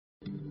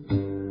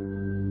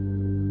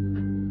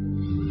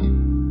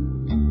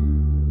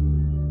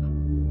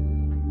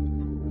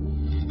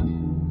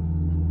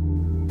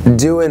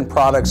Doing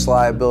products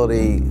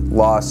liability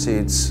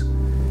lawsuits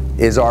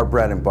is our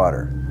bread and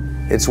butter.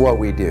 It's what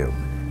we do.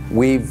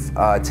 We've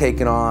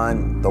taken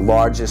on the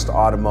largest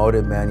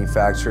automotive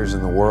manufacturers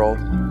in the world.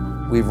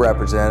 We've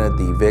represented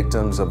the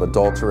victims of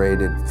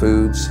adulterated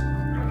foods.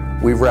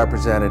 We've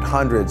represented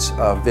hundreds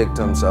of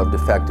victims of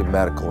defective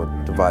medical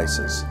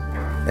devices.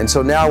 And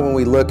so now when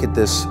we look at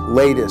this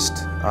latest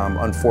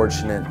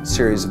unfortunate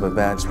series of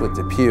events with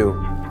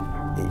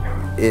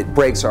Depuy, it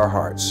breaks our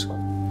hearts.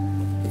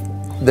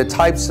 The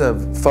types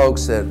of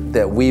folks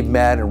that we've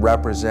met and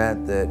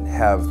represent that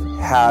have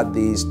had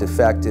these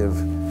defective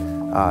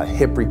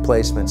hip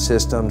replacement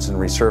systems and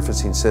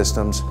resurfacing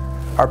systems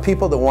are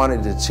people that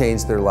wanted to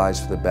change their lives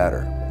for the better.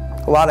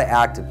 A lot of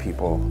active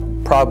people,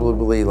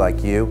 probably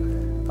like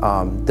you,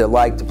 that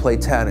like to play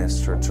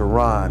tennis or to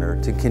run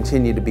or to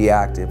continue to be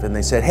active. And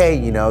they said, hey,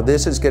 you know,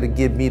 this is going to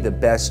give me the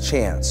best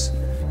chance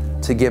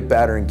to get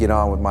better and get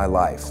on with my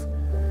life.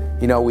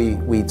 You know,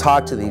 we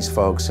talk to these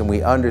folks and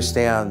we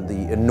understand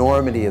the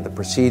enormity of the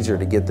procedure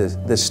to get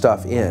this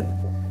stuff in.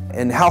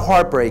 And how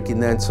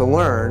heartbreaking then to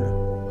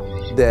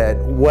learn that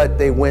what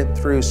they went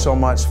through so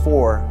much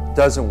for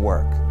doesn't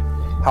work.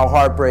 How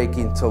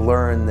heartbreaking to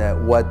learn that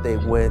what they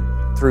went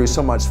through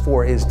so much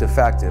for is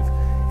defective.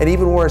 And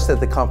even worse, that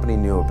the company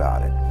knew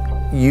about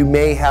it. You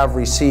may have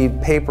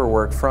received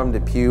paperwork from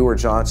Depuy or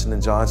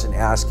Johnson & Johnson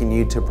asking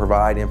you to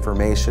provide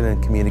information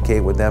and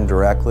communicate with them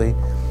directly.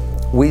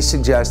 We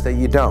suggest that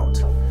you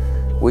don't.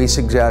 We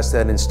suggest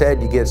that instead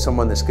you get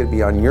someone that's going to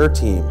be on your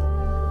team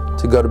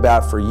to go to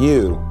bat for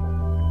you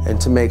and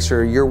to make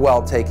sure you're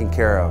well taken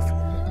care of.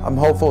 I'm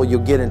hopeful you'll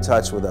get in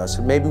touch with us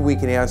and maybe we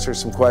can answer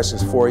some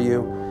questions for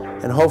you,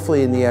 and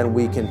hopefully in the end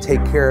we can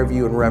take care of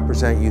you and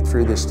represent you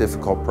through this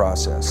difficult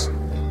process,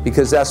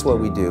 because that's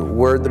what we do.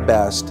 We're the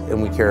best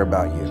and we care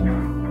about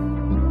you.